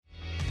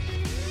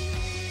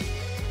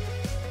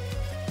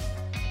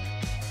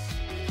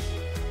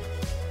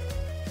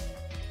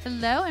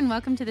Hello, and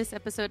welcome to this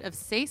episode of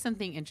Say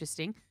Something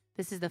Interesting.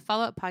 This is the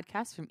follow-up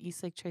podcast from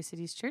Eastlake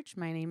Tri-Cities Church.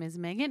 My name is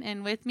Megan,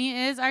 and with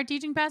me is our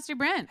teaching pastor,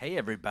 Brent. Hey,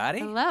 everybody.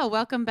 Hello.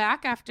 Welcome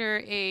back after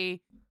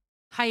a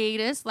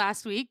hiatus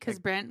last week because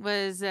Brent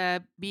was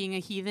being a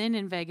heathen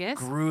in Vegas.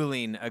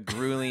 A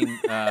grueling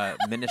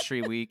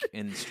ministry week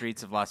in the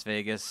streets of Las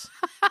Vegas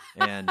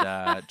and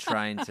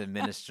trying to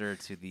minister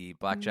to the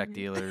blackjack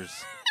dealers.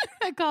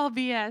 I call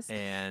BS.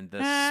 And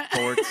the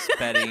sports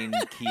betting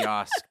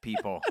kiosk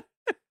people.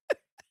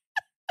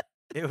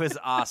 It was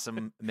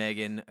awesome,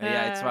 Megan.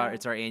 Yeah,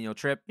 it's our annual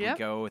trip. Yep. We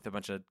go with a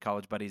bunch of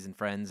college buddies and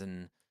friends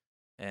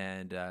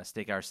and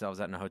stake ourselves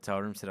out in a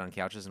hotel room, sit on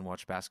couches, and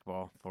watch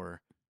basketball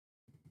for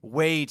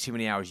way too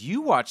many hours.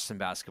 You watched some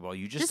basketball.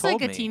 You just told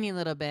like me. A teeny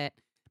little bit.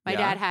 My Yeah?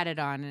 dad had it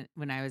on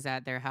when I was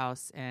at their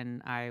house,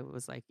 and I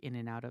was like in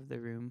and out of the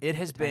room. It at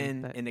has the time,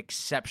 been but- an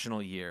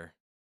exceptional year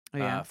Oh,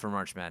 yeah. for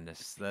March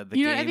Madness. The I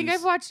think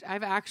games-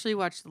 I've actually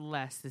watched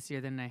less this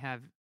year than I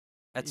have.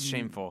 That's in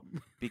shameful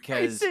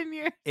because recent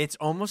years. it's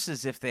almost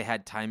as if they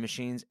had time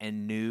machines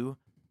and knew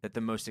that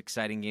the most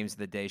exciting games of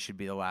the day should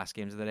be the last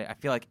games of the day. I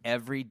feel like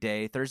every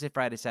day, Thursday,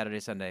 Friday,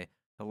 Saturday, Sunday,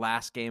 the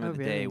last game of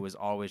the day was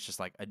always just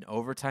like an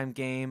overtime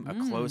game, a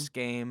close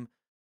game.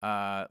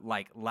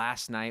 Like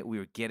last night, we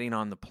were getting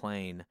on the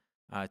plane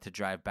to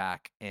drive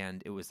back,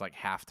 and it was like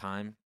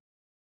halftime.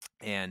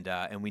 And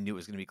we knew it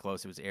was going to be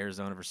close. It was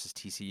Arizona versus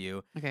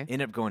TCU. Okay.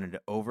 Ended up going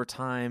into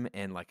overtime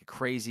and like a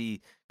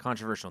crazy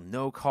controversial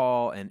no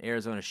call. And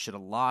Arizona should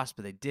have lost,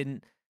 but they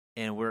didn't.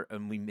 And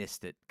we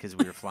missed it because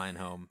we were flying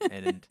home.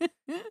 And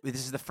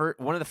this is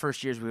one of the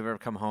first years we've ever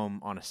come home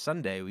on a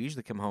Sunday. We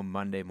usually come home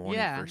Monday morning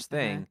first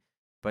thing. Okay.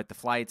 But the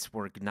flights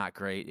were not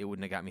great. It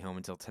wouldn't have got me home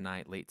until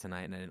late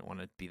tonight, and I didn't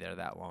want to be there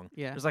that long.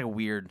 Yeah. It was like a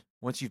weird.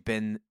 Once you've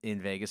been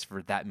in Vegas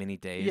for that many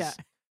days. Yeah.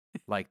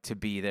 Like to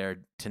be there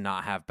to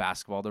not have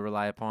basketball to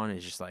rely upon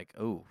is just like,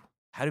 oh,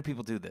 how do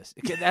people do this?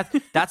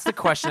 That's the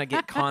question I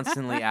get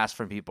constantly asked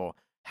from people.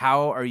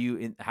 How are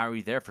you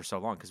there for so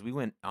long? Because we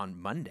went on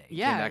Monday.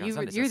 Yeah, came back on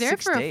Sunday, so you're there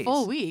 6 for days. a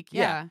full week.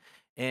 Yeah.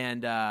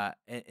 And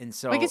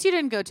so Well, I guess you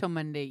didn't go till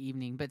Monday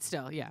evening, but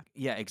still, yeah.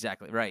 Yeah,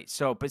 exactly right.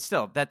 So, but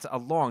still, that's a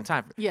long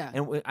time. Yeah.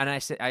 And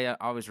I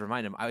always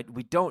remind them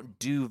we don't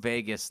do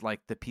Vegas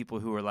like the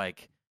people who are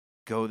like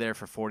go there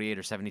for 48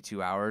 or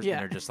 72 hours and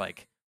are just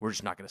like, we're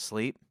just not going to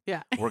sleep.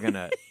 Yeah. We're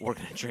gonna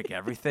drink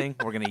everything.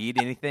 We're gonna eat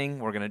anything.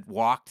 We're gonna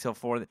walk till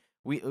 4.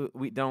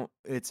 We don't.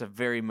 It's a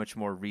very much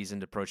more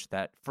reasoned approach to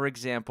that. For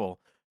example,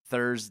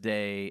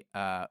 Thursday,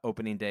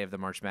 opening day of the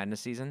March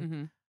Madness season,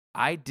 Mm-hmm.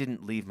 I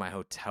didn't leave my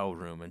hotel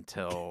room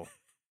until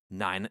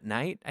 9 at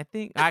night. I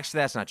think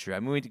actually that's not true.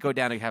 I mean, we had to go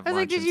down and have I was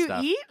lunch like, did and you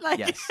stuff. eat? Like,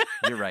 Yes,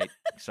 you're right.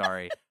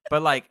 Sorry,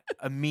 but like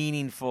a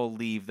meaningful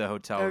leave the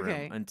hotel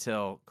Okay. room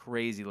until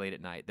crazy late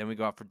at night. Then we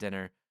go out for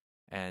dinner.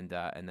 And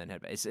then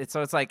head back.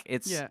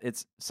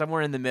 It's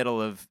somewhere in the middle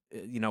of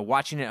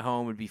watching it at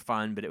home would be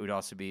fun, but it would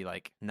also be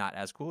like not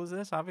as cool as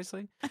this,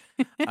 obviously.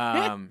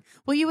 well,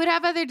 you would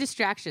have other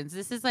distractions.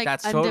 This is like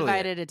That's totally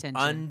undivided attention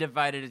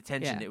Undivided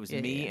attention. Yeah, It was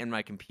yeah, me yeah. and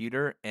my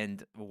computer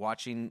and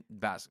watching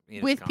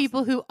basketball with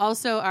people who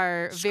also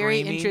are very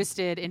Screaming.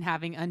 interested in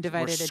having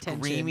undivided We're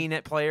attention. screaming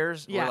at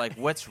players. Yeah. We're like,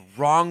 "What's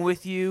wrong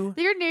with you?"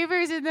 Your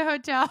neighbors in the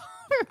hotel.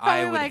 were I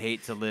probably would like,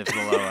 hate to live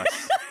below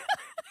us.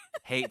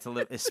 Hate to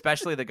live,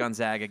 especially the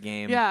Gonzaga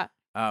game. Yeah.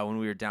 When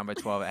we were down by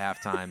 12 at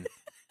halftime,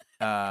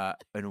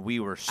 and we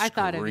were I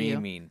thought of you.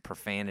 screaming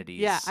profanities.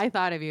 Yeah, I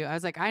thought of you. I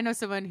was like, I know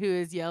someone who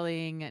is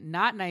yelling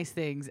not nice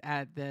things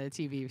at the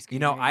TV screen. You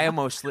know, right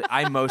now.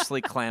 I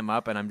mostly clam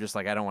up, and I'm just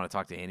like, I don't want to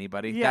talk to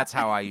anybody. Yeah. That's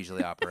how I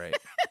usually operate.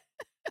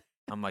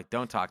 I'm like,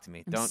 don't talk to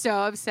me. I'm Don't. so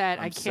upset.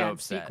 I I'm so can't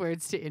upset. speak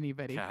words to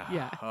anybody.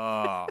 Yeah.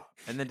 Oh,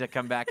 and then to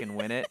come back and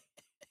win it.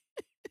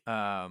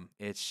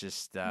 It's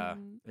just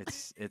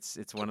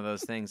it's one of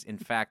those things. In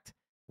fact,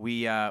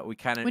 we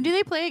kind of When do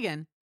they play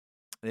again?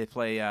 they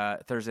play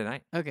Thursday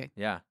night. Okay.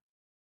 Yeah.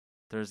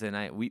 Thursday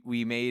night.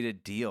 We made a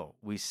deal.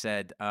 We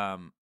said,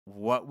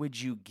 what would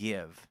you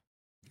give?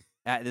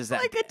 Is that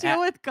Like a deal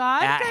with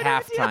God? at kind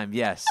of a deal? halftime?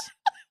 Yes.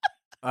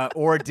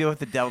 Or a deal with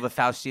the devil, the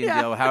Faustian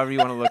Yeah. deal, however you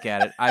want to look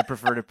at it. I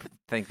prefer to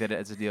think that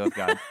it's a deal with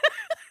God.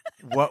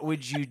 What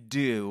would you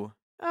do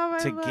Oh, my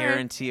to Lord.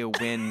 guarantee a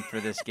win for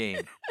this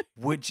game?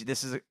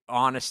 This is an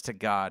honest to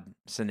God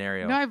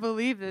scenario. No, I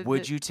believe that.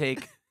 Would you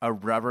take a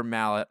rubber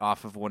mallet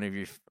off one of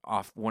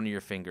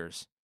your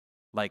fingers?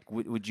 Like,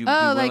 would you? be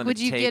Oh, willing like would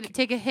to you take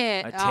take a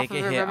hit off take of a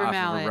a hit rubber off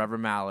mallet of a rubber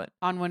mallet?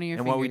 on one of your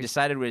And fingers? what we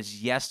decided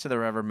was yes to the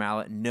rubber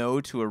mallet, no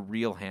to a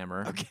real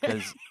hammer, Okay.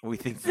 because we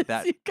think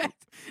that You guys-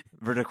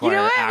 would You require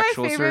know what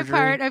actual my favorite surgery.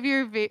 part of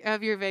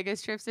your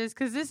Vegas trips is?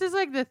 Because this is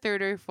like the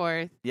third or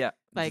fourth Yeah,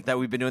 like, that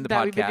we've been doing the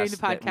that podcast. we've been doing the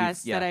that we've-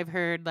 podcast yeah. that I've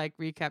heard like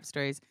recap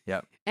stories.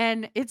 Yep.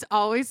 And it's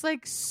always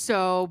like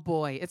so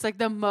boy. It's like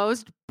the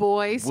most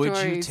boy Would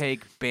stories. you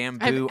take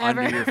bamboo I've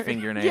under ever your heard.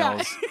 fingernails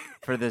Yeah.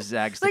 for the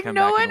Zags to like come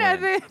no back one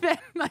and win? other than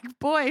like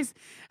boys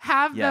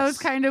have Yes. those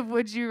kind of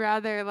would you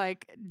rather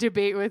like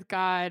debate with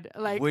God.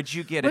 Like Would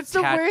you get a what's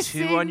the worst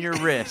tattoo on thing? your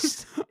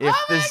wrist if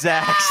Oh the my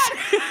Zags?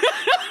 God!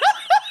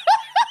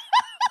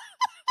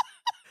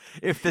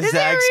 if the Is it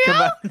Zags come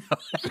real? out.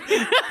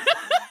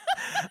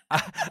 No.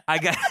 I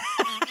got.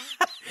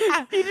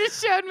 He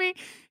just showed me.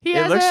 He It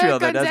has looks a real,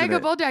 though, doesn't Gonzaga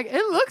it? Bulldog.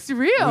 It looks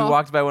real. We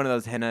walked by one of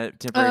those henna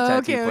temporary Oh,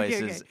 tattoo okay,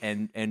 places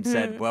and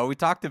said, "Well, we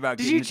talked about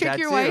Did getting you a trick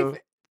tattoo." your wife?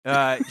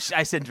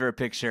 I sent her a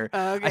picture.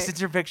 Oh, okay. I sent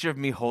her a picture of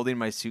me holding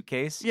my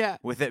suitcase Yeah.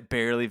 with it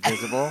barely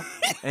visible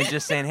and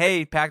just saying,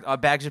 "Hey,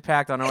 bags are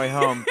packed on our way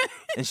home."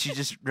 And she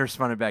just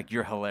responded back,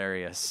 "You're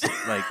hilarious."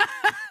 Like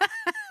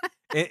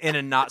in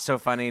a not so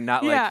funny,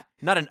 not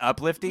an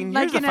uplifting.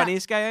 Like You're the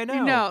funniest guy I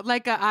know. No,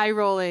 like a eye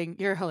rolling.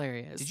 You're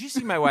hilarious. Did you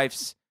see my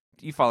wife's?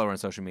 You follow her on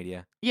social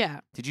media.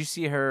 Yeah. Did you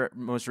see her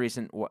most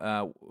recent?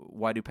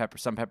 Why do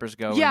some peppers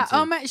go? Yeah. into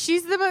Oh my!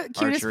 She's the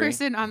cutest archery?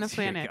 person on the Dear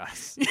planet.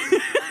 gosh.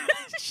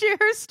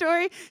 Her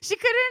story. She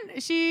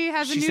couldn't. She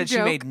has a She new said joke.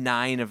 she made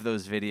 9 of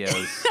those videos.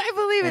 I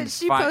believe and it.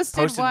 She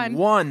posted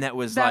one that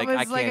was that like, was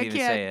I can't even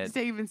say it.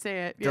 Even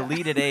say it. Yeah.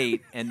 Deleted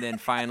 8 and then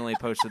finally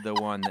posted the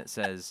one that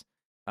says,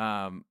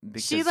 because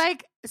She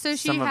she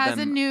some of has a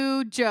them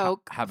new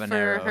joke for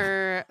habanero.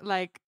 her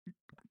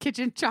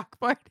kitchen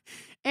chalkboard,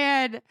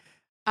 and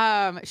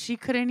she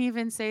couldn't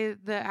even say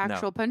the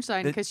actual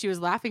punchline because she was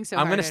laughing so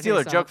hard. I'm going to steal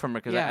her herself. joke from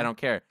her because I don't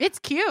care. It's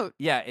cute.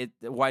 Yeah.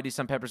 Why do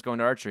some peppers go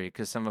into archery?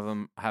 Because some of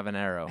them have an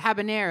arrow.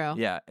 Habanero.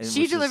 Yeah.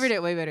 She delivered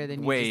it way better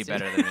than you. Way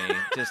better than me.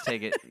 Just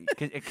take it.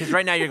 Because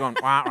right now you're going,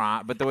 wah,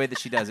 wah, but the way that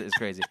she does it is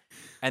crazy.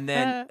 And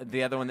then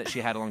the other one that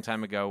she had a long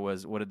time ago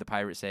was, what did the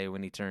pirate say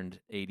when he turned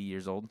 80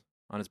 years old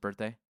on his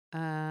birthday?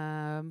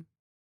 I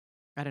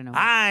don't know.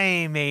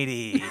 I'm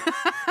 80.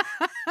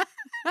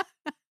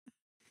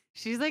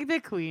 She's like the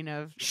queen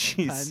of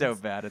She's puns. so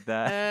bad at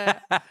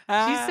that.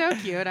 She's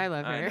so cute. I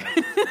love her.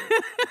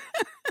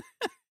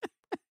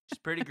 She's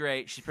pretty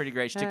great. She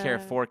took care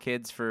of 4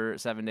 kids for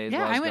 7 days.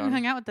 Yeah, while I went and gone.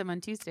 hung out with them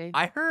on Tuesday.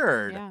 I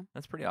heard. Yeah.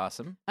 That's pretty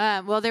awesome.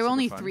 Well, there were Super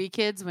only fun. 3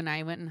 kids when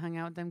I went and hung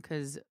out with them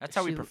because That's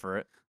how we prefer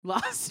it.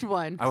 lost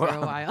one for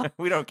a while.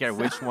 We don't care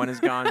which one is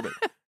gone, but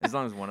as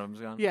long as one of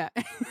them's gone. Yeah.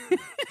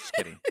 Just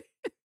kidding.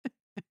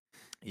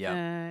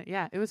 Yeah.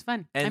 Yeah, it was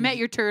fun. I And- met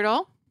your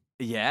turtle,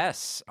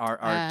 Yes, our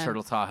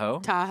turtle Tahoe.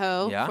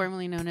 Tahoe, Yeah.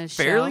 formerly known as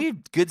Fairly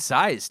Shell. good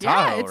size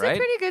Tahoe, Yeah, it's right? a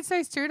pretty good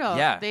sized turtle.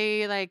 Yeah.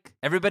 They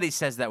Everybody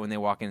says that when they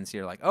walk in and see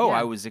her, like, "Oh,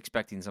 Yeah. I was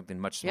expecting something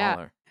much Yeah.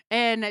 smaller."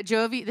 and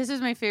Jovi. This is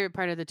my favorite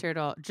part of the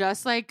turtle.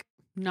 Just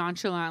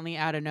nonchalantly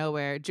out of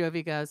nowhere,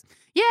 Jovi goes,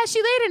 "Yeah,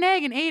 she laid an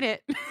egg and ate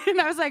it," and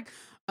I was like,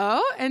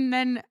 "Oh," and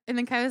then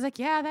Kai was like,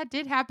 "Yeah, that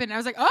did happen." I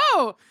was like,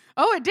 "Oh,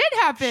 it did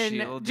happen."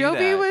 She'll do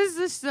Jovi that. was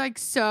just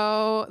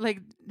so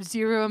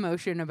zero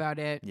emotion about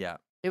it. Yeah,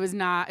 It was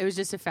not. It was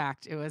just a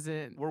fact. It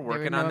wasn't. we're there were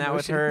working no on that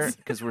with her emotions.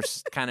 because we're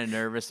kind of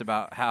nervous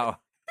about how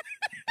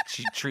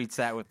she treats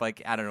that with I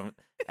don't know,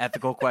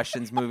 ethical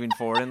questions moving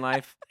forward in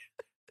life.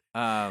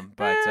 Yeah,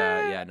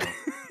 no,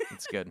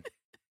 it's good.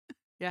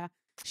 Yeah,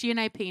 she and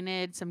I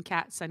painted some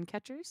cat sun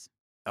catchers.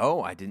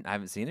 Oh, I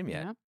haven't seen him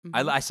yet. Yeah.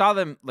 Mhm. I saw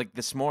them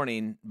this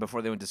morning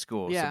before they went to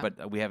school. Yeah.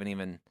 But we haven't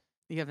even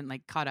You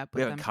haven't caught up with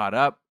we haven't them. caught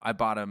up. I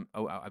bought them.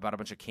 I bought a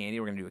bunch of candy.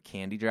 We're gonna do a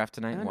candy draft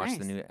tonight and Oh, watch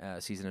the nice.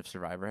 new season of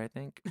Survivor. I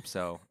think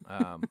so.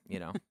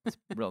 It's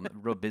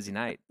real busy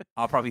night.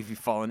 I'll probably be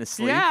falling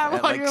asleep. Yeah,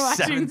 at while you're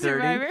watching 7:30.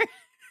 Survivor.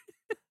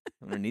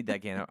 I'm gonna need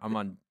that can. I'm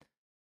on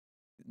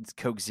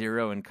Coke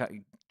Zero and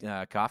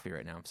coffee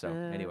right now. So,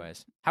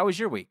 anyways, how was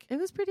your week? It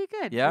was pretty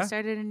good. Yeah? We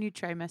started a new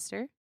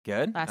trimester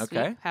Good. last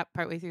Okay. week,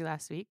 partway through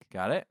last week,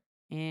 Got it.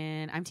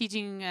 and I'm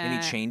teaching.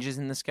 Any changes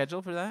in the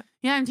schedule for that?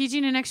 Yeah, I'm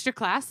teaching an extra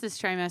class this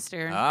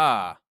trimester.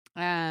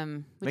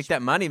 Make Which,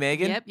 that money,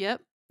 Megan.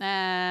 Yep.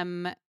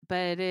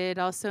 But it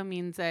also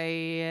means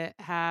I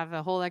have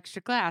a whole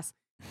extra class,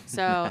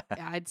 so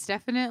it's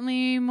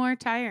definitely more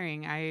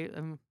tiring.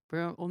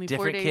 We're only 4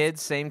 Different days.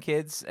 kids, same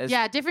kids.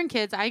 Yeah, different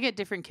kids. I get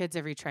different kids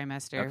every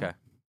trimester. Okay.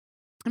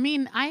 I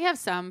mean, I have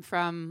some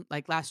from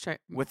last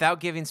Without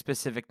giving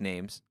specific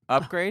names,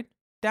 upgrade,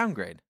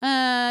 downgrade.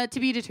 to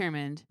be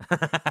determined.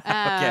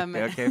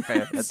 Okay,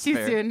 fair. That's It's too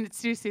fair. soon.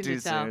 It's too soon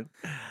to tell.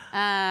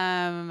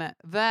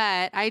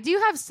 But I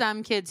do have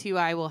some kids who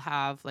I will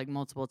have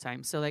multiple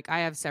times. So I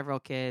have several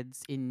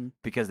kids in.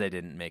 Because they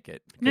didn't make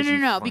it.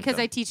 No. Because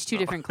I teach 2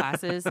 different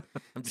classes.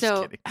 I'm just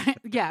So kidding.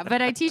 yeah,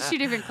 but I teach 2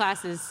 different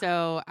classes.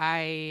 So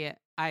I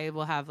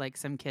will have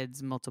some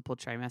kids multiple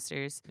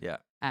trimesters. Yeah.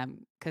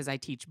 Because I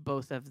teach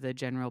both of the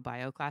general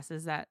bio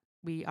classes that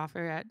we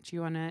offer at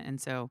Giovanna,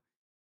 and so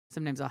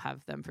sometimes I'll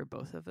have them for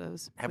both of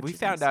those. Have which we is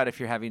found nice. out if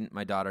you're having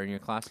my daughter in your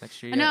class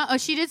next year yet? No,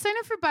 she did sign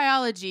up for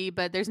biology,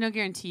 but there's no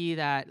guarantee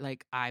that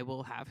I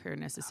will have her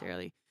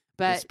necessarily.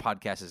 This But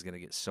podcast is going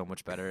to get so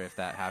much better if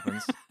that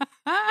happens.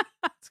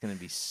 It's going to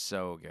be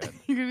so good.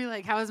 you're gonna be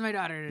like, "How is my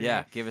daughter today?"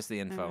 Yeah, give us the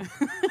info.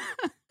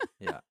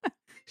 Yeah.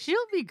 She'll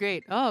be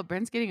great. Oh,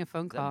 Brent's getting a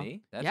phone Is that call.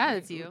 me? Yeah, me?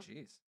 that's you. Ooh,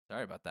 jeez.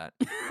 Sorry about that.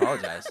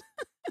 Apologize.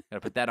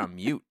 Gotta put that on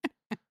mute.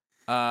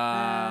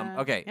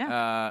 Okay.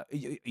 Yeah.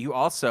 You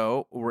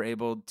also were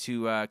able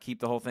to keep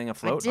the whole thing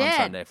afloat I on did.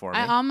 Sunday for me.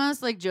 I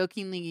almost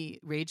jokingly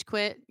rage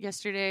quit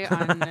yesterday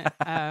on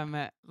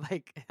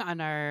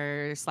on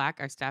our Slack,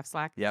 our staff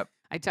Slack. Yep.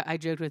 I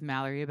joked with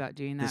Mallory about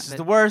doing that. This is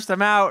the worst.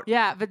 I'm out.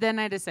 Yeah, but then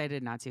I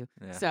decided not to.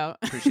 Yeah, so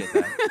appreciate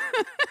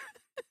that.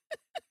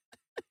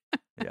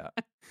 Yeah.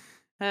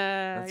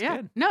 That's yeah.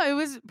 good. No, it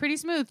was pretty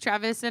smooth.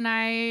 Travis and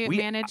I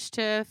managed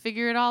to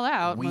figure it all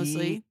out mostly.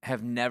 We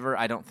have never,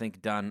 I don't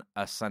think, done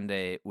a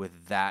Sunday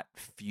with that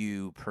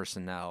few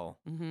personnel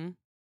in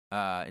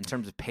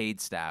terms of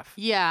paid staff.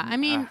 Yeah. I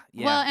mean,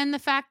 yeah. well, and the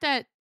fact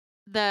that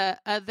the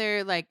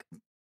other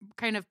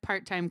kind of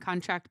part-time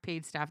contract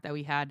paid staff that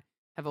we had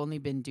have only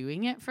been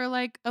doing it for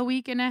a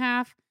week and a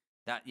half.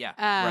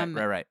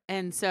 Right.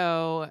 And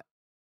so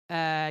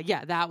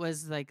that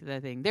was the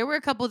thing. There were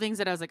a couple things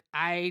that I was like,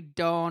 I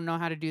don't know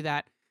how to do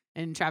that.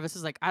 And Travis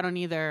was like, I don't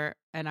either.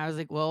 And I was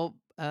like, well,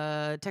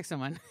 text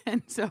someone.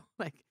 And so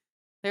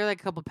there were a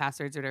couple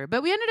passwords or whatever.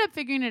 But we ended up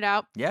figuring it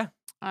out. Yeah.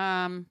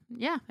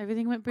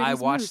 Everything went pretty smooth.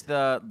 I watched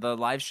the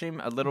live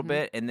stream a little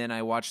bit, and then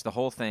I watched the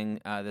whole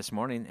thing this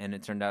morning, and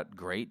it turned out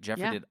great.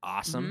 Jeffrey did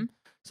awesome.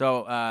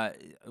 So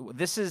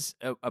this is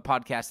a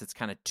podcast that's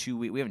kind of 2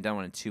 weeks. We haven't done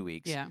one in 2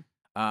 weeks. Yeah.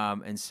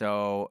 And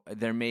so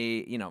there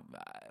may,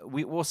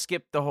 we'll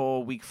skip the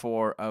whole week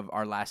 4 of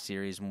our last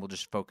series, and we'll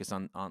just focus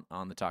on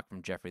the talk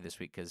from Jeffrey this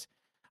week, because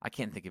I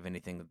can't think of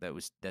anything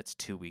that's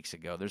 2 weeks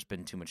ago. There's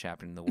been too much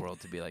happening in the world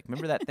to be like,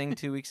 remember that thing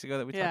 2 weeks ago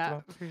that we talked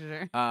about? Yeah, for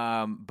sure.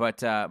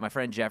 But my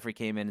friend Jeffrey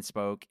came in and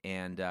spoke,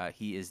 and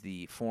he is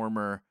the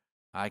former.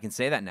 I can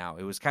say that now.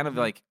 It was kind of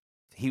like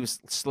he was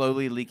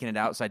slowly leaking it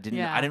out, so I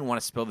didn't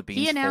want to spill the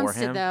beans for him. He announced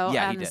it though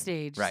on the did.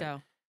 stage. Right.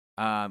 So.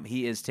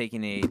 He is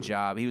taking a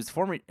job. He was the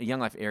former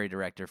Young Life area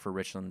director for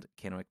Richland,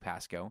 Kennewick,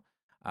 Pasco,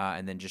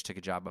 and then just took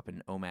a job up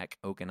in Omak,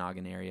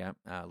 Okanagan area,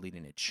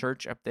 leading a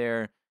church up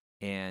there.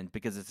 And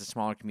because it's a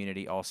smaller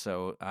community,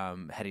 also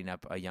heading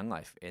up a Young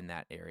Life in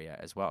that area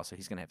as well. So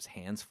he's going to have his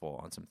hands full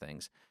on some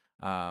things.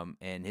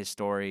 And his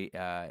story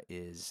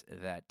is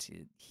that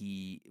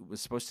he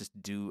was supposed to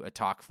do a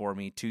talk for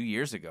me 2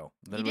 years ago.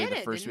 Literally the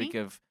first week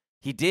of...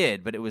 He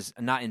did, but it was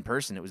not in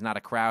person. It was not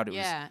a crowd.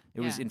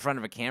 It was in front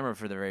of a camera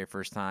for the very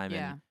first time,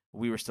 and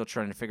we were still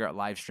trying to figure out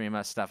live stream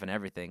stuff and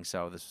everything.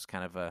 So this was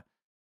kind of a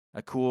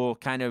cool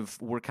kind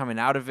of, we're coming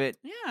out of it,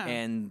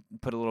 and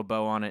put a little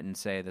bow on it and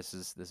say this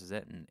is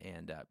it.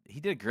 And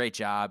he did a great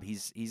job.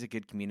 He's a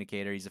good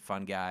communicator. He's a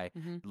fun guy,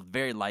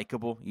 very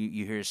likable.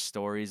 You hear his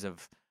stories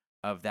of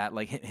that,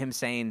 like him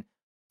saying.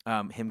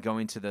 Him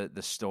going to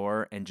the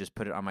store and just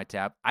put it on my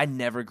tab. I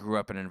never grew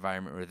up in an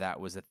environment where that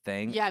was a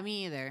thing. Yeah,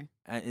 me either.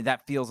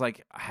 That feels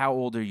like, how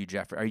old are you,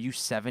 Jeffrey? Are you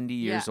 70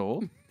 years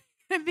old?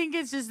 I think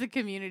it's just the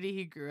community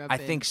he grew up in. I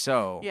think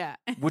so. Yeah.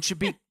 Which would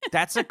be,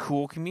 that's a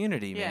cool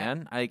community,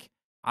 man. Like,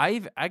 I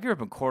grew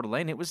up in Coeur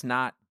d'Alene. It was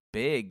not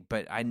big,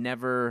 but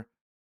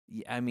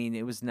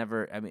it was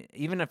never,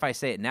 even if I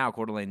say it now,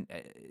 Coeur d'Alene,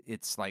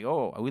 it's like,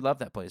 oh, we love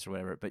that place or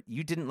whatever. But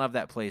you didn't love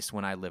that place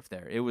when I lived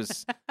there. It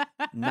was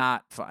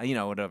not fun,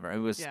 whatever. It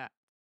was a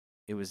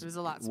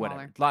lot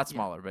smaller. A lot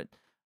smaller. But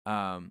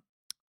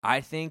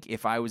I think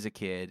if I was a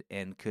kid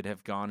and could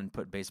have gone and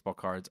put baseball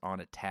cards on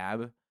a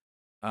tab,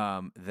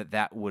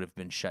 that would have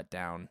been shut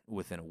down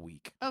within a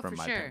week from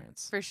my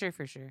parents. For sure.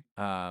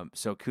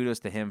 So kudos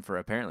to him for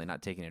apparently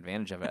not taking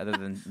advantage of it, other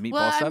than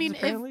meatball subs,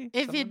 apparently.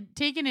 If he'd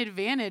taken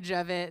advantage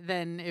of it,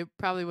 then it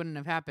probably wouldn't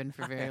have happened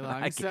for very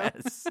long. I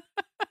guess.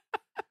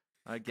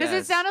 Because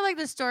it sounded like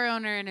the store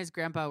owner and his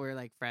grandpa were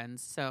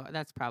friends, so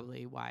that's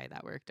probably why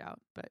that worked out.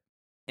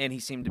 And he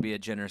seemed to be a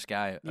generous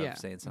guy of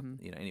saying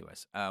something,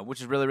 anyways,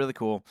 which is really, really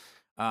cool.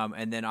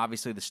 And then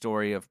obviously the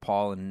story of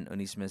Paul and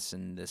Onesimus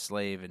and the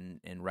slave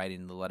and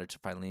writing the letter to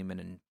Philemon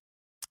and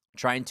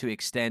trying to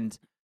extend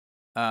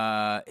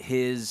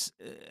his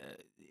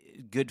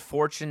good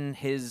fortune,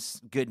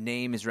 his good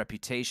name, his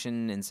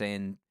reputation, and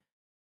saying,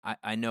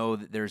 I know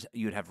that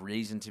you'd have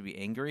reason to be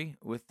angry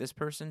with this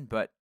person,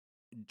 but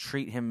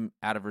treat him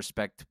out of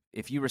respect.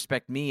 If you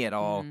respect me at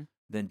all,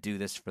 then do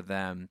this for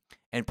them.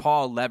 And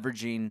Paul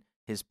leveraging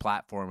his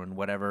platform and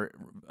whatever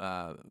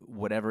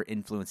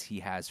influence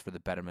he has for the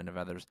betterment of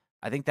others.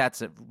 I think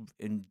that's an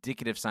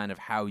indicative sign of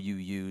how you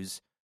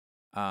use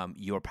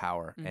your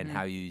power and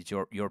how you use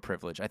your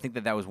privilege. I think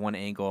that was one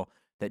angle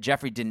that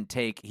Jeffrey didn't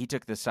take. He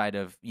took the side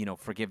of,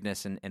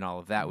 forgiveness and all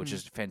of that, which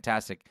is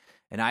fantastic.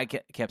 And I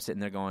kept sitting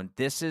there going,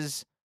 this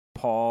is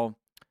Paul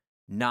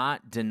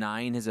not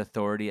denying his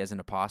authority as an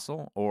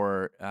apostle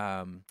or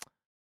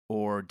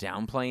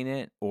downplaying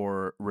it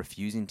or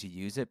refusing to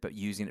use it, but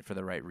using it for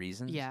the right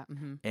reasons. Yeah.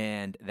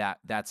 And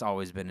that's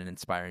always been an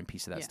inspiring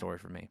piece of that story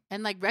for me.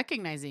 And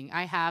recognizing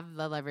I have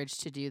the leverage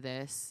to do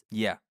this.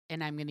 Yeah.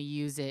 And I'm going to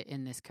use it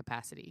in this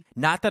capacity.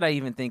 Not that I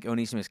even think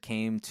Onesimus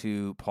came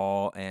to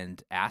Paul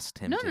and asked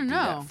him to do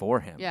that for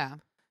him. Yeah.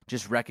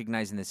 Just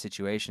recognizing the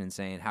situation and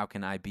saying, how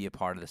can I be a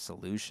part of the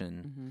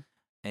solution?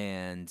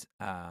 And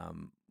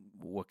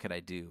what could I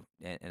do?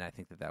 And I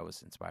think that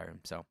was inspiring.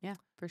 So yeah,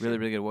 for sure. Really,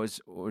 really good. What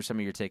were some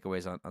of your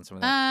takeaways on some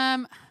of that?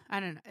 I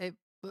don't know.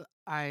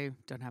 I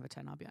don't have a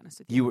 10. I'll be honest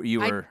with you.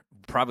 You were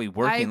probably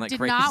working like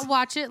crazy. I did not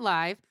watch it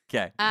live.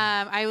 Okay.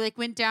 I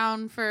went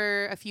down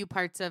for a few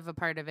parts of a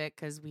part of it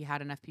because we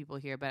had enough people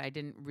here, but I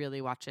didn't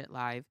really watch it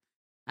live.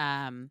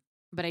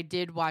 But I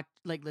did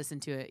listen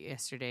to it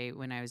yesterday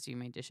when I was doing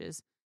my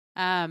dishes.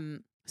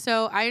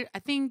 So I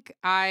think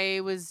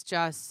I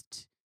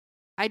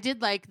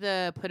did like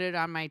the put it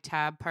on my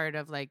tab part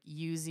of like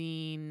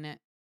using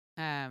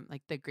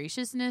like the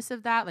graciousness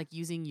of that, like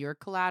using your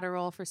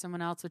collateral for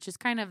someone else, which is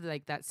kind of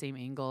like that same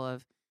angle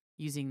of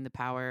using the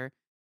power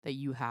that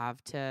you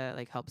have to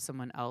like help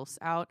someone else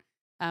out.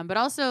 But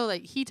also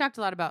like he talked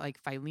a lot about like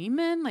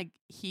Philemon, like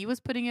he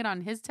was putting it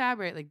on his tab,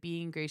 right? Like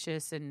being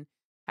gracious and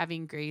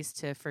having grace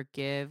to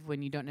forgive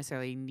when you don't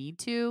necessarily need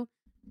to.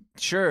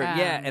 Sure.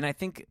 Yeah. And I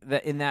think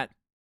that in that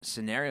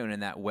scenario and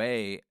in that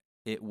way,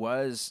 it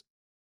was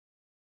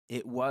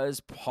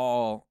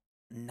Paul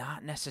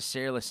not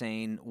necessarily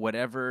saying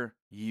whatever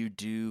you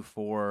do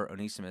for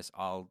Onesimus,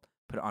 I'll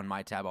put it on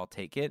my tab, I'll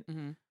take it.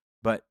 Mm-hmm.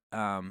 But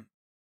I'm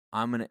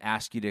going to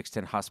ask you to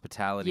extend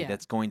hospitality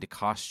that's going to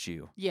cost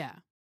you. Yeah.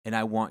 And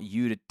I want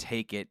you to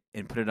take it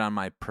and put it on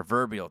my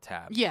proverbial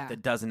tab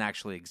that doesn't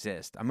actually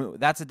exist. I mean,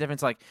 that's the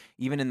difference. Like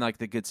even in like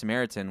the Good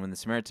Samaritan, when the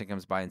Samaritan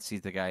comes by and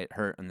sees the guy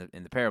hurt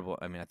in the parable,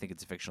 I mean, I think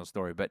it's a fictional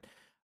story, but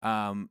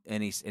and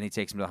he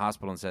takes him to the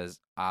hospital and says,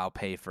 I'll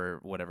pay for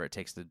whatever it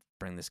takes to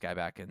bring this guy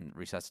back and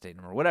resuscitate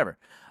him or whatever.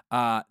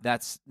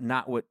 That's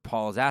not what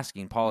Paul is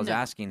asking. Paul is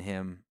asking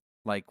him,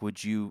 like,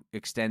 would you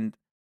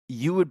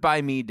would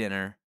buy me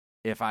dinner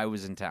if I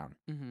was in town.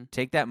 Mm-hmm.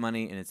 Take that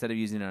money and instead of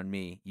using it on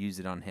me, use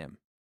it on him.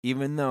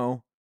 Even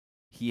though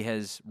he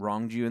has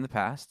wronged you in the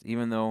past,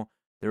 even though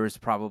there was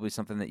probably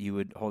something that you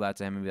would hold out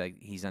to him and be like,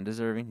 he's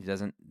undeserving.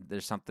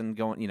 There's something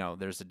going,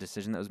 there's a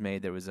decision that was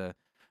made. There was a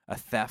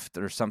theft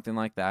or something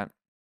like that.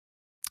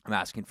 I'm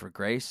asking for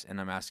grace,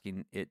 and I'm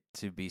asking it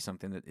to be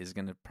something that is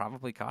going to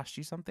probably cost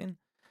you something.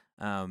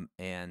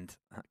 And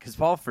because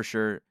Paul, for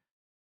sure,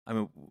 I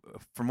mean,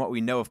 from what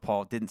we know of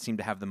Paul, didn't seem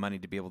to have the money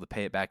to be able to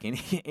pay it back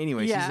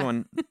anyways. Yeah. He's the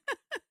one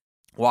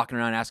walking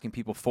around asking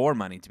people for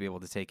money to be able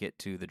to take it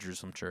to the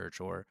Jerusalem church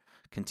or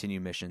continue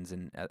missions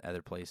in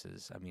other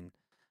places. I mean,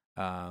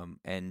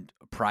 and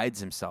prides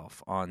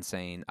himself on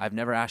saying, I've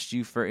never asked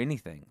you for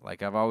anything.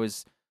 Like I've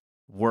always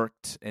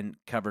worked and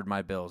covered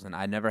my bills, and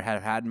I never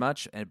have had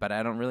much, but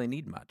I don't really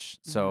need much.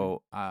 Mm-hmm.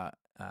 So,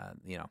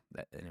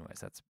 anyways,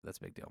 that's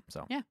a big deal.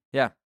 So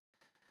yep.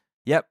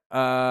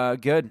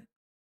 Good.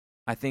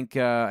 I think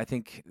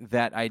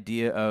that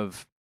idea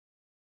of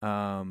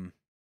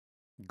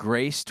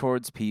grace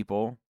towards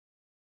people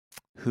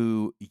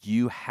who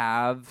you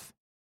have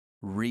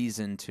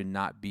reason to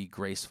not be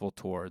graceful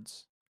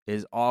towards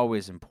is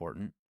always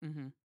important.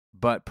 Mm-hmm.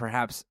 But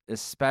perhaps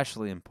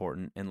especially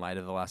important in light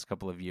of the last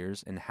couple of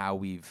years and how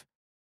we've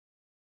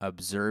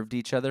observed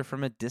each other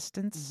from a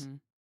distance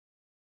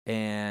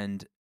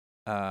and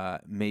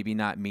maybe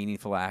not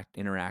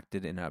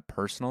interacted in a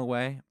personal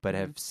way, but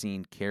have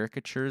seen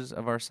caricatures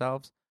of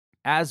ourselves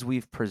as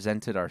we've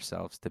presented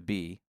ourselves to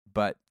be,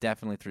 but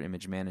definitely through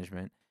image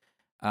management,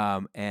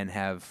 and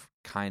have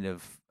kind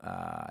of,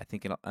 I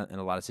think in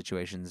a lot of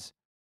situations,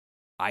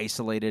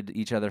 isolated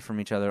each other from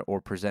each other or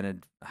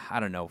presented, I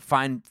don't know,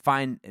 find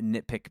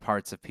nitpick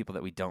parts of people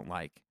that we don't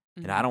like.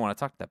 Mm-hmm. And I don't want to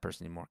talk to that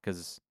person anymore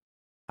because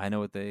I know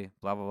what they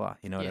blah, blah, blah.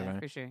 You know what I mean? Yeah,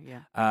 for sure,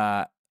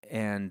 yeah.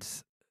 And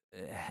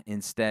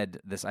instead,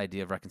 this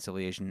idea of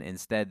reconciliation,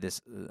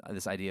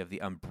 this idea of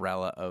the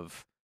umbrella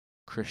of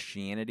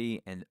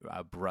Christianity and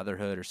a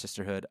brotherhood or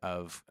sisterhood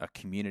of a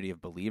community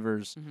of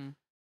believers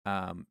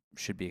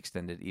should be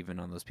extended even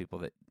on those people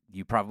that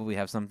you probably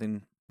have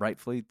something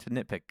rightfully to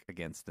nitpick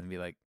against and be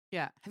like,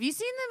 yeah. Have you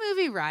seen the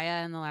movie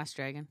Raya and the Last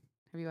Dragon?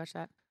 Have you watched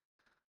that?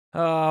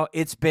 Oh,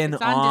 it's been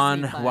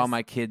on while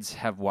my kids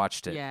have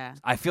watched it. Yeah.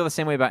 I feel the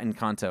same way about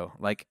Encanto.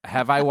 Like,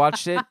 have I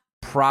watched it?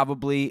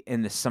 Probably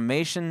in the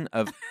summation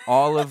of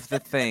all of the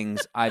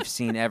things, I've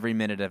seen every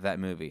minute of that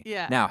movie.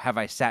 Yeah. Now, have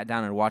I sat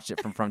down and watched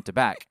it from front to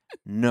back?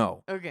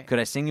 No. Okay. Could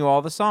I sing you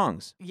all the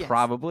songs? Yes.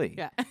 Probably.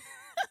 Yeah.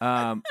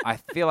 I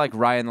feel like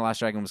Raya and the Last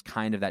Dragon was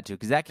kind of that too,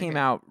 because that came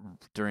out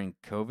during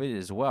COVID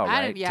as well,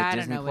 right? I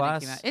don't know when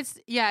it came out.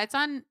 It's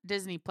on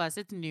Disney Plus.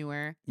 It's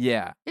newer.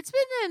 Yeah. It's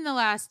been in the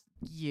last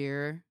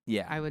year.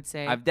 Yeah. I would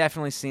say. I've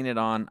definitely seen it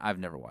on. I've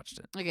never watched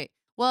it. Okay.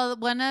 Well,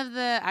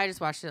 I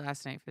just watched it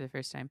last night for the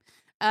first time.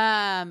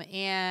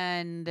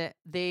 And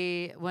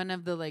one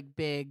of the like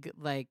big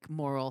like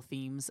moral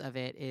themes of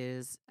it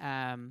is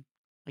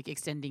like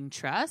extending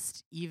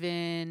trust,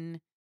 even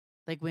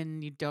like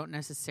when you don't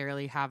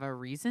necessarily have a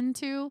reason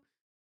to,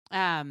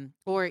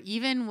 or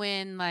even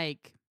when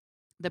like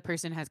the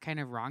person has kind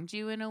of wronged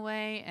you in a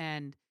way.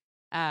 And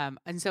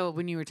so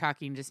when you were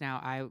talking just now,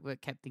 I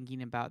kept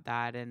thinking about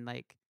that. And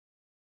like,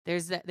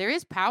 there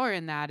is power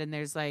in that. And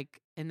there's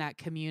like in that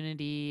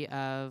community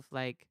of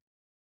like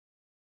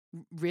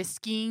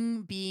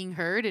risking being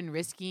heard and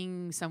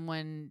risking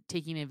someone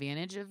taking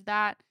advantage of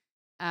that.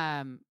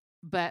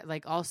 But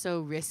like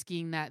also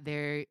risking that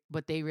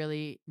what they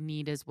really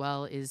need as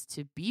well is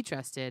to be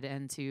trusted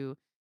and to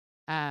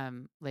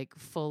like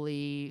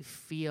fully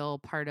feel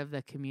part of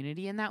the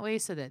community in that way,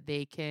 so that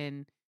they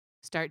can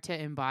start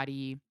to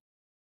embody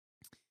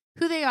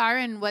who they are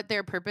and what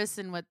their purpose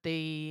and what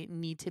they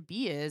need to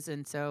be is.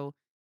 And so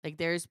like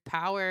there's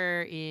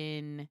power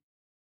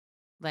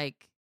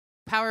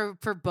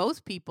for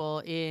both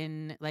people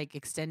in like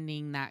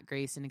extending that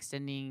grace and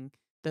extending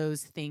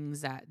those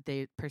things that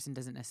the person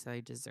doesn't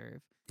necessarily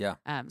deserve. Yeah.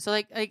 So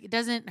like it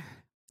doesn't,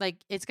 like,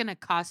 it's going to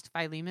cost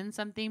Philemon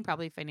something,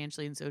 probably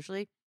financially and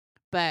socially,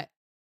 but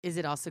is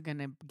it also going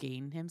to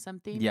gain him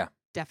something? Yeah.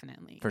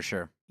 Definitely. For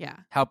sure. Yeah.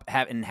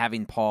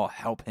 Having Paul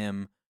help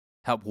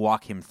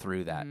walk him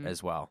through that Mhm.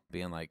 as well,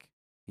 being like,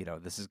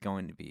 this is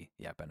going to be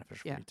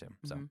beneficial for you too.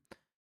 So Mhm.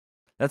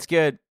 that's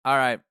good. All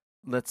right,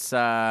 let's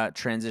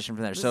transition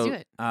from there. Let's so do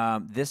it.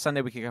 This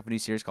Sunday we kick off a new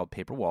series called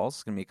Paper Walls.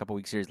 It's gonna be a couple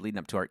week series leading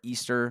up to our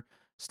Easter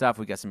stuff.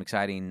 We got some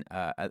exciting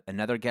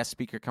another guest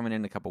speaker coming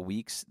in a couple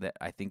weeks that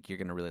I think you're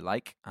gonna really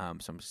like. So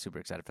I'm super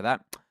excited for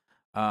that.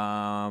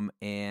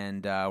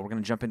 And we're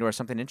gonna jump into our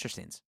something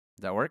interesting.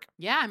 Does that work?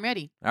 Yeah, I'm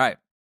ready. All right.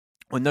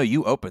 Well, no,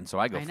 you open, so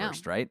I go I know.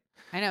 first, right?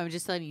 I know. I'm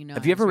just letting you know.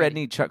 Have you ever read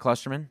any Chuck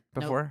Klosterman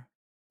before?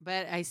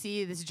 But I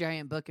see this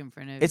giant book in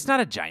front of It's not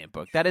a giant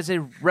book. That is a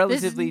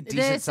relatively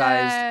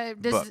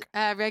decent-sized book.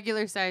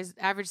 Regular size,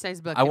 average size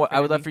book. I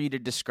would love for you to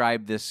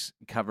describe this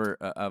cover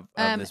of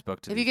this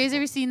book to Have these you guys people.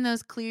 ever seen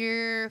those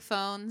clear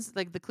phones,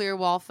 like the clear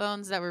wall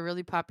phones that were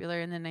really popular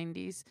in the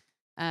 90s?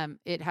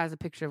 It has a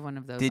picture of one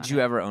of those. Did you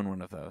ever own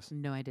one of those?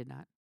 No, I did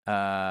not.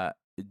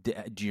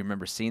 Do you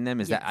remember seeing them?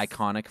 Is that Yes.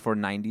 iconic for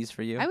 90s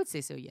for you? I would say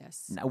so,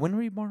 yes. Now, when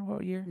were you born?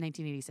 What year?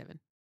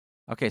 1987.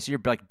 Okay, so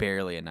you're like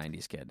barely a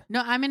 90s kid.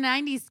 No, I'm a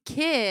 90s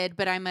kid,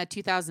 but I'm a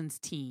 2000s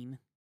teen.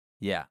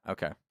 Yeah,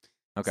 okay.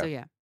 So,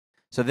 yeah.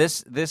 So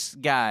this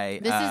guy...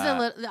 This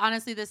is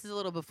honestly, this is a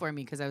little before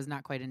me because I was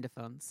not quite into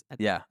phones in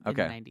the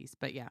 90s,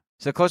 but yeah.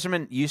 So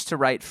Klosterman used to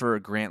write for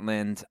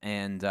Grantland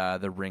and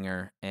The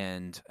Ringer,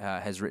 and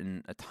has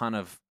written a ton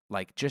of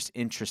like just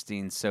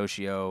interesting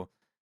social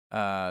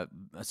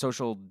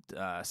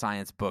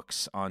science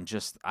books on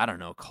just, I don't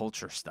know,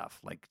 culture stuff.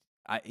 Like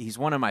he's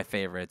one of my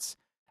favorites.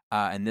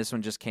 And this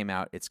one just came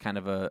out. It's kind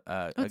of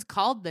it's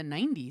called the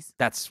 90s.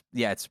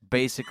 It's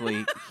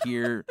basically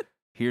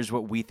here's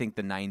what we think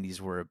the 90s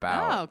were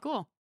about. Oh,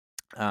 cool.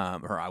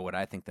 Or what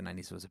I think the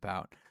 90s was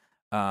about.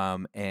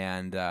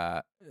 And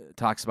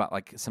talks about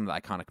like some of the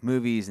iconic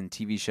movies and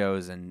TV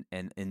shows, and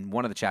in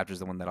one of the chapters,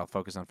 the one that I'll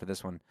focus on for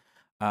this one,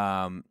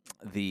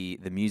 the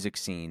music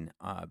scene,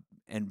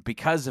 and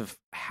because of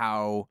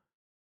how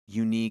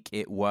unique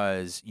it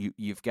was,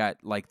 you've got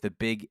like the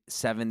big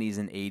 70s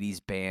and 80s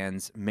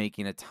bands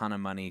making a ton of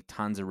money,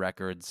 tons of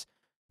records,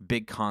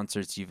 big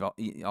concerts. You've all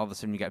of a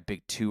sudden you got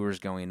big tours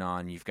going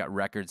on. You've got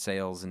record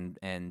sales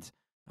and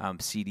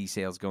CD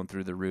sales going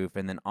through the roof,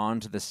 and then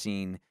onto the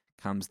scene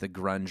comes the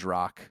grunge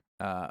rock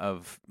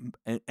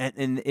and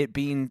it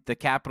being the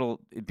capital,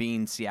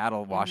 being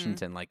Seattle,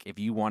 Washington. Mm-hmm. Like if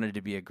you wanted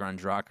to be a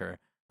grunge rocker,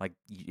 like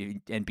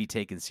and be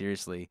taken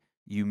seriously,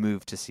 you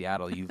moved to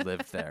Seattle. You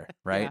lived there,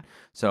 right? Yeah.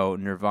 So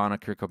Nirvana,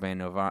 Kurt Cobain,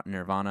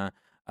 Nirvana.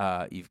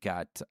 You've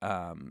got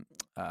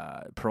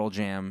Pearl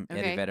Jam,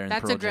 Eddie Vedder, and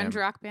that's Pearl a grunge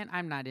Jam. rock band.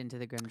 I'm not into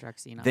the grunge rock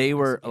scene. They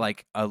were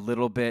like a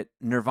little bit.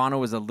 Nirvana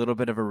was a little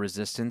bit of a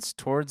resistance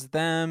towards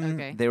them.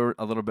 Okay. They were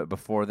a little bit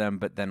before them,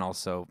 but then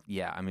also,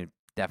 I mean,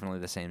 definitely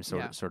the same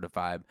sort of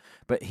vibe.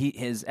 But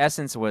his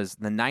essence was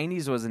the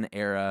 90s was an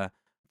era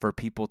for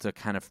people to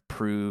kind of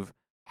prove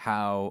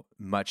how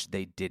much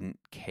they didn't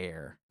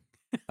care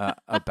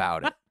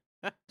about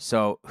it.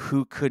 So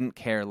who couldn't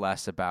care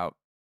less about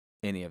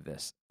any of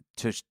this?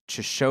 To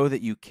show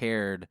that you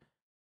cared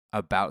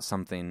about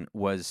something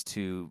was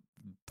to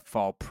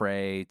fall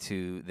prey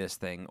to this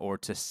thing or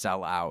to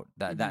sell out.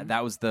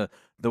 That was the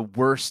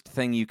worst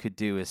thing you could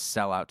do, is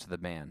sell out to the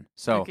band.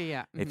 So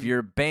if you're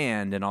a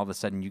band and all of a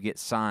sudden you get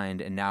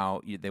signed and now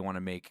they want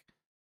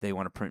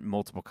to print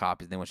multiple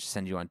copies, they want to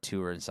send you on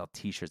tour and sell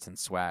T-shirts and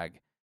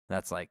swag,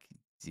 that's like,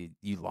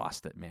 you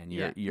lost it, man.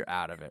 You're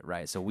out of it,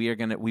 right? So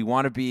we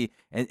want to be,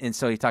 and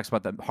so he talks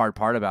about the hard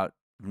part about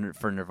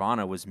for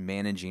Nirvana was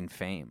managing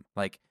fame.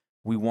 Like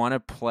we want to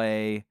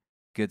play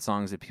good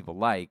songs that people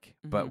like,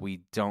 but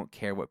we don't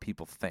care what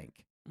people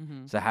think.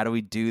 Mm-hmm. So how do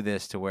we do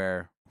this to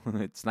where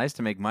it's nice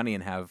to make money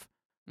and have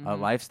a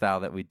lifestyle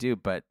that we do,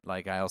 but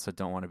like I also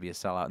don't want to be a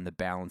sellout in the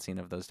balancing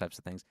of those types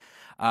of things.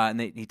 And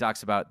he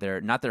talks about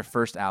not their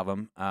first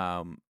album,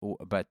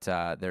 but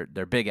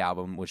their big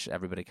album, which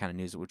everybody kind of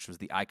knew, which was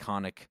the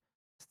iconic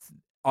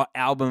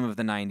album of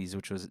the 90s,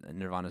 which was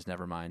Nirvana's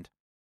Nevermind,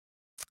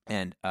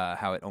 and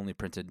how it only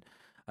printed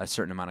a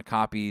certain amount of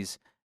copies,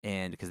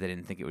 and because they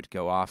didn't think it would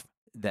go off,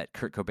 that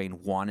Kurt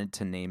Cobain wanted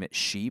to name it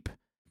Sheep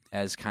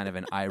as kind of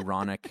an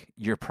ironic,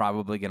 you're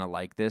probably going to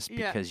like this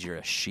because you're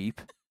a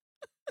sheep.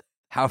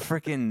 How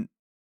freaking,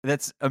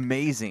 that's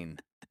amazing.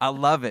 I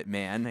love it,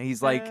 man.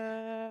 He's like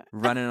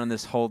running on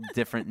this whole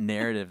different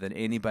narrative than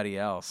anybody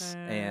else.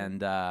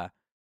 And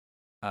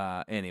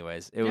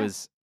anyways, it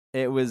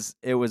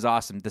was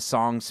awesome. The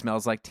song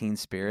Smells Like Teen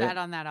Spirit. That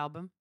on that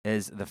album?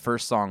 Is the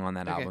first song on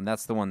that album.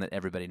 That's the one that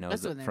everybody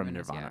knows from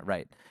Nirvana,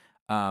 right?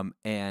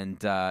 And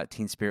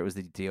Teen Spirit was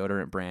the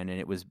deodorant brand, and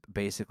it was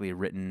basically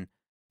written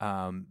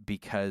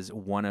because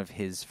one of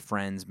his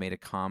friends made a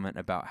comment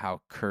about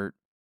how Kurt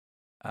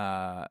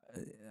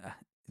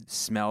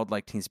smelled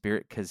like Teen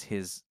Spirit because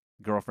his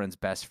girlfriend's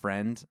best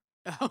friend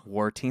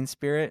wore Teen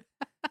Spirit,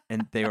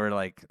 and they were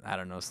like, I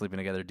don't know, sleeping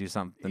together, do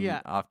something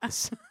off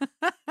this.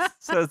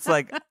 So it's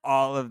like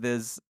all of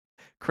this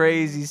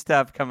crazy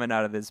stuff coming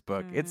out of this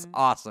book. It's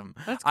awesome.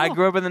 That's cool. I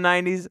grew up in the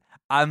 90s.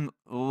 I'm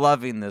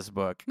loving this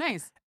book.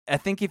 Nice. I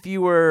think if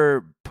you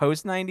were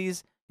post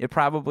 90s, it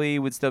probably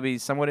would still be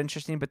somewhat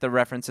interesting, but the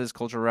references,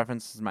 cultural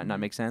references might not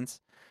make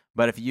sense.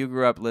 But if you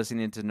grew up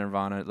listening to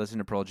Nirvana, listening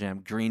to Pearl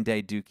Jam, Green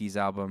Day, Dookie's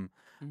album,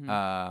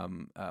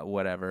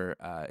 whatever,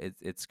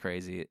 it's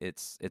crazy.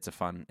 It's a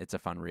fun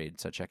read.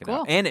 So check it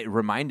out. And it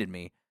reminded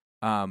me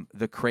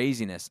the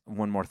craziness.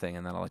 One more thing,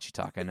 and then I'll let you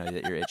talk. I know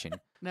that you're itching.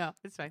 No,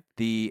 it's fine.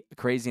 The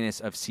craziness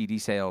of CD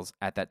sales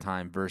at that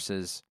time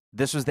versus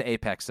this was the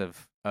apex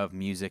of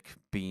music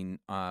being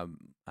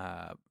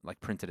like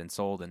printed and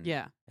sold and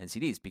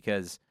CDs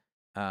because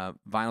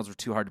vinyls were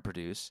too hard to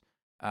produce.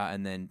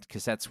 And then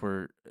cassettes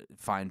were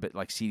fine, but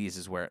like CDs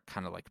is where it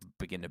kind of like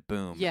began to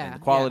boom. Yeah, and the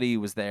quality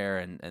was there,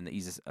 and the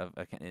ease of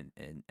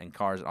and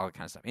cars and all that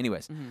kind of stuff.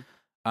 Anyways,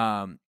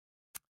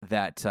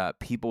 that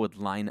people would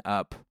line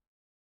up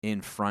in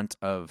front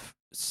of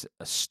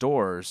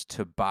stores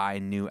to buy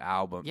new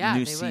albums,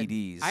 new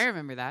CDs. I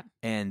remember that.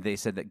 And they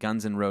said that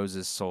Guns N'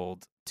 Roses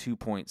sold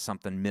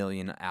 2-point-something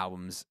million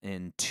albums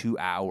in 2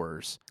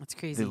 hours. That's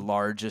crazy. The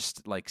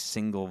largest like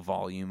single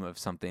volume of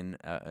something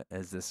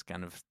as this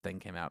kind of thing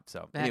came out.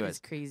 So anyways,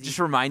 crazy. Just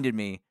reminded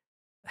me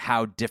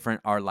how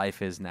different our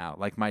life is now.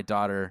 Like my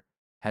daughter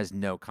has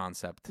no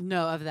concept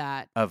of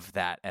that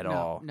at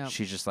all. No.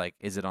 She's just like,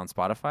 is it on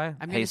Spotify?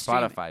 Hey,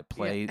 Spotify,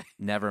 play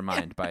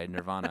Nevermind by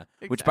Nirvana.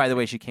 Exactly. Which, by the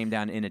way, she came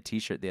down in a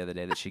T-shirt the other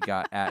day that she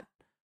got at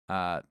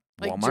like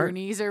Walmart.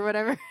 Journeys or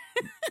whatever.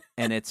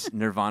 And it's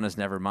Nirvana's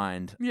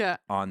Nevermind. Yeah.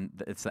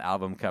 It's the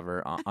album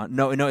cover.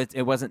 No,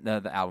 it wasn't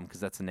the album because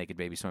that's the Naked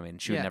Baby Swimming.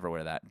 She would never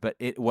wear that. But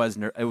it was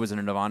a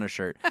Nirvana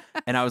shirt.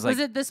 And I was like, was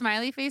it the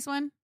smiley face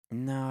one?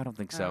 No, I don't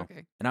think so. Oh,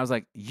 okay. And I was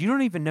like, you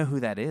don't even know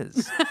who that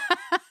is.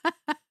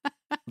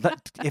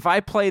 If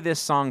I play this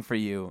song for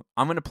you,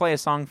 I'm going to play a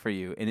song for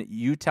you, and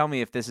you tell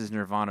me if this is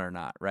Nirvana or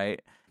not,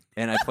 right?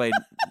 And I played,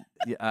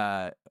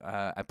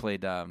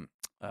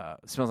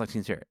 Smells Like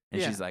Teen Spirit,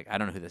 and she's like, I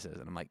don't know who this is,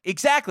 and I'm like,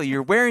 exactly,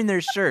 you're wearing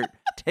their shirt,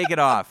 take it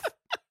off.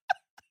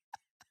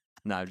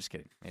 No, I'm just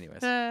kidding.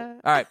 Anyways, all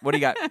right, what do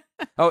you got?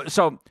 Oh,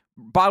 so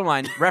bottom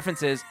line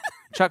references.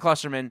 Chuck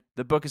Klosterman.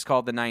 The book is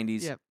called The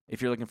 90s. Yep.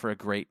 If you're looking for a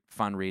great,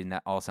 fun read, and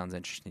that all sounds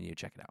interesting to you,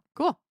 check it out.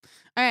 Cool.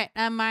 All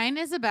right. Mine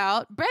is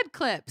about bread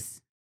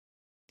clips.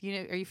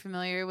 Are you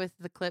familiar with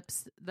the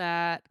clips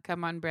that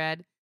come on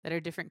bread that are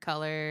different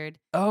colored?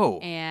 Oh.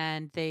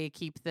 And they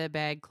keep the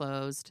bag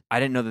closed. I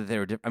didn't know that they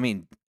were different. I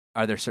mean,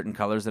 are there certain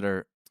colors that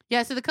are?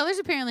 Yeah. So the colors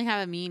apparently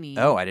have a meaning.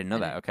 Oh, I didn't know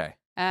that. Okay.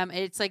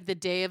 It's like the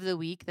day of the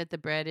week that the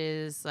bread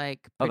is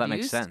like produced. Oh, that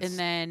makes sense. And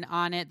then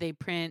on it they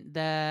print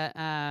the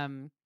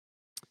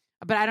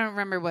but I don't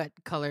remember what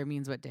color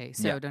means what day,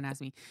 so don't ask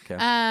me. Okay.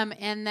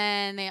 And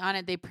then on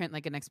it they print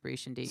like an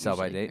expiration date, sell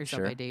by date, or sell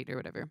by date or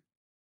whatever.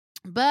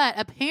 But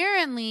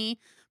apparently,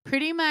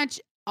 pretty much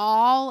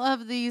all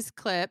of these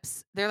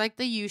clips, they're like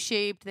the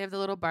U-shaped. They have the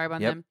little barb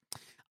on them.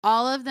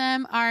 All of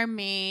them are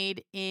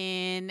made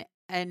in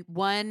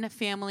one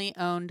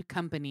family-owned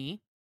company.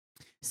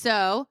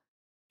 So,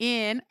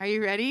 are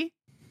you ready?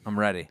 I'm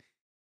ready.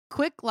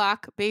 Quick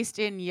Lock, based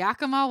in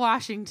Yakima,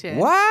 Washington.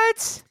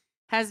 What?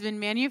 Has been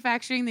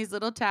manufacturing these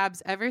little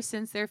tabs ever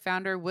since their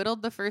founder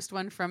whittled the first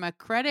one from a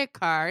credit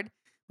card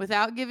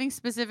without giving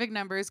specific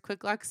numbers.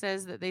 Quick Lock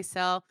says that they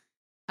sell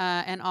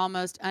an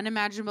almost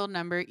unimaginable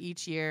number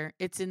each year.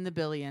 It's in the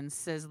billions,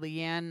 says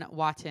Leanne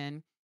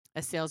Watton,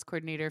 a sales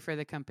coordinator for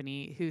the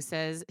company, who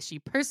says she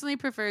personally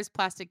prefers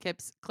plastic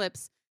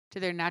clips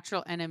to their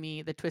natural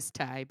enemy, the twist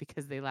tie,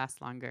 because they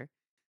last longer.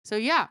 So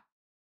yeah,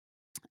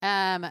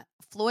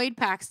 Floyd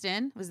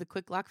Paxton was the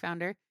Quick Lock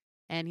founder.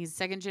 And he's a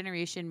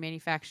second-generation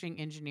manufacturing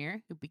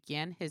engineer who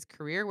began his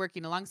career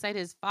working alongside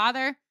his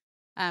father,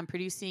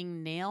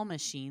 producing nail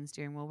machines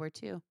during World War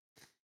II.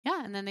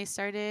 Yeah, and then they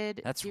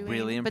started. That's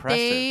really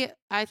impressive.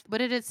 But what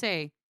did it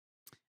say?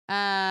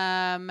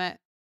 Where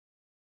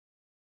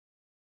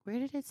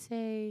did it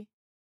say?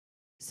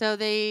 So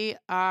they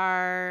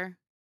are.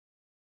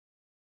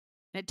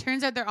 And it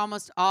turns out they're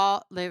almost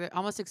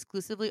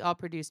exclusively all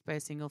produced by a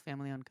single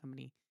family-owned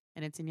company.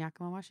 And it's in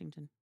Yakima,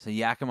 Washington. So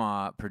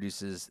Yakima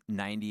produces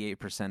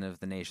 98% of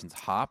the nation's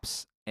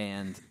hops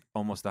and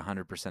almost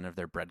 100% of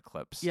their bread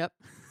clips. Yep.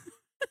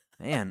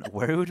 Man,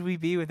 where would we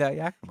be without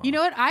Yakima? You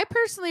know what? I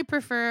personally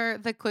prefer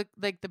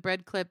the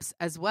bread clips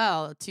as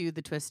well to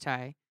the twist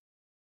tie.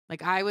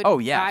 Like I would. Oh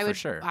yeah, for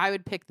sure. I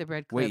would pick the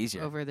bread clip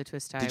over the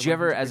twist tie. Did you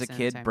ever, as a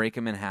kid, break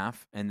them in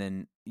half and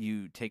then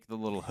you take the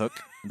little hook,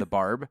 the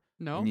barb,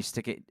 and you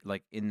stick it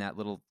like in that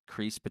little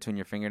crease between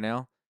your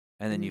fingernail?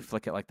 And then you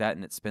flick it like that,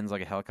 and it spins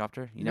like a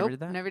helicopter? Never did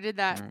that? Never did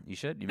that. You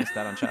should. You missed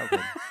that on childhood.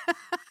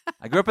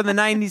 I grew up in the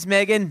 90s,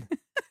 Megan.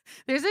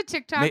 There's a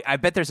TikTok. I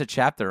bet there's a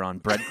chapter on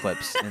bread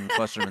clips in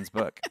Clusterman's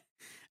book.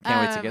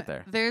 Can't wait to get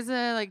there. There's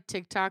a like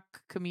TikTok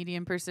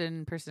comedian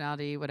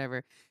personality,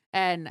 whatever.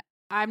 And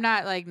I'm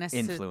not like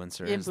necessarily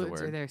Influencer is the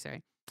word. There,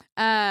 sorry.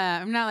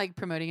 I'm not like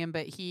promoting him,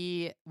 but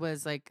he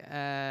was like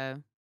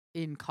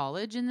in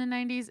college in the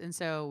 90s, and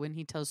so when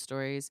he tells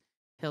stories,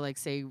 he'll like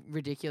say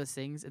ridiculous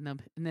things, and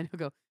then he'll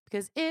go,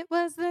 because it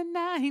was the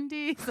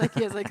 90s. Like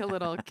he has like a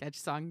little catch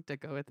song to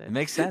go with it. It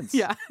makes sense.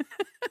 Yeah.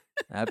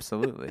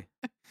 Absolutely.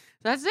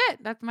 That's it.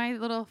 That's my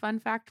little fun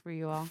fact for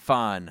you all.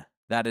 Fun.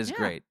 That is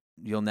great.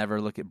 You'll never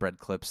look at bread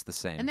clips the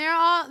same. And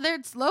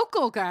it's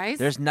local, guys.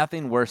 There's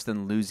nothing worse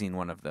than losing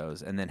one of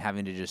those and then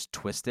having to just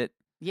twist it.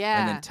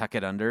 Yeah. And then tuck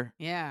it under.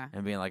 Yeah.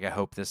 And being like, I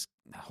hope this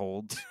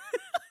holds.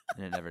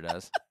 And it never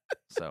does.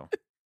 So.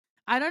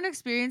 I don't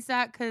experience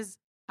that because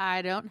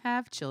I don't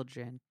have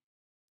children.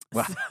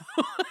 Well,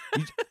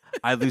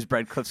 I lose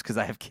bread clips because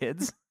I have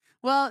kids.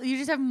 Well, you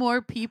just have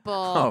more people.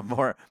 Oh,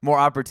 more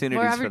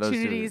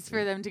opportunities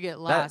for them to get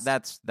lost.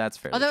 That's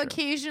fair. Although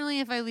occasionally,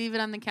 if I leave it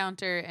on the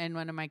counter and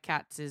one of my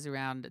cats is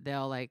around,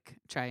 they'll like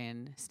try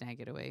and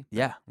snag it away.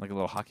 Yeah, like a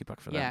little hockey puck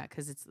for them. Yeah,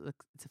 because it's a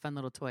fun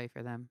little toy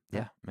for them.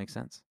 Yeah, makes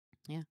sense.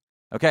 Yeah.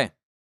 Okay,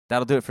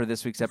 that'll do it for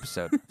this week's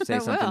episode. Say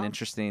something will.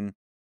 interesting,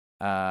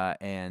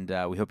 and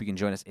we hope you can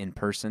join us in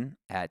person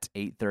at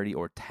 8:30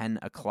 or 10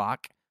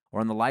 o'clock. Or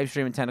on the live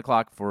stream at 10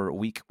 o'clock for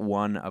week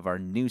 1 of our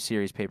new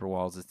series, Paper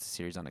Walls. It's a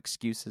series on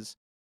excuses.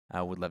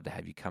 Would love to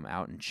have you come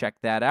out and check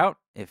that out.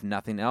 If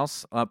nothing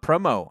else,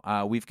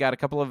 promo. We've got a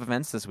couple of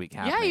events this week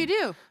happening. Yeah, you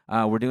do.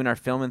 We're doing our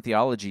film and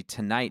theology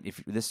tonight.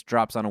 If this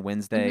drops on a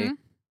Wednesday,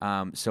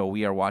 so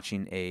we are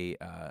watching a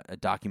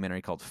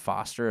documentary called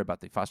Foster about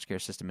the foster care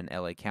system in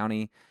LA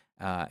County.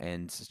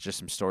 And just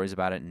some stories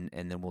about it,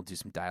 and then we'll do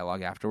some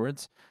dialogue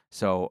afterwards.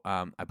 So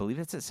I believe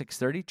it's at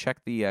 6:30. Check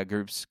the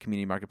group's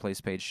community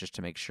marketplace page just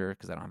to make sure,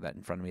 because I don't have that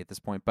in front of me at this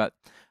point. But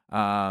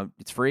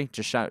it's free.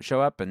 Just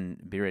show up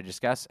and be ready to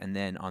discuss. And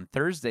then on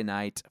Thursday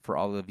night, for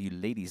all of you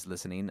ladies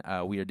listening,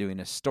 we are doing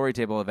a story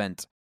table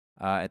event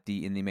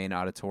in the main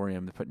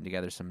auditorium. They're putting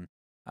together some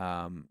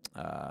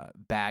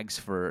bags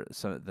for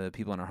some of the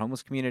people in our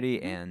homeless community,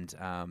 and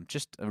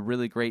just a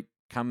really great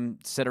come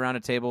sit around a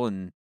table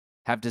and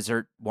have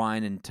dessert,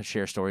 wine, and to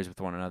share stories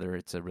with one another.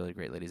 It's a really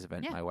great ladies'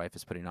 event my wife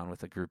is putting on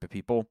with a group of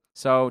people.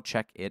 So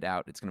check it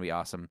out. It's going to be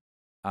awesome.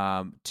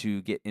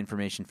 To get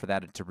information for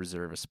that and to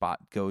reserve a spot,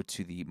 go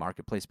to the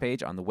marketplace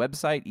page on the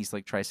website,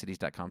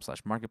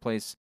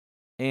 eastlaketricities.com/marketplace,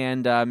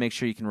 and make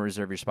sure you can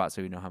reserve your spot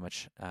so you know how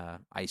much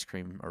ice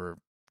cream or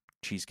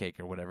cheesecake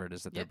or whatever it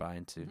is that they're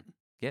buying to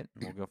get.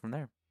 And we'll go from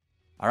there.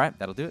 All right,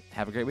 that'll do it.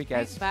 Have a great week,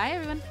 guys. Bye,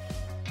 everyone.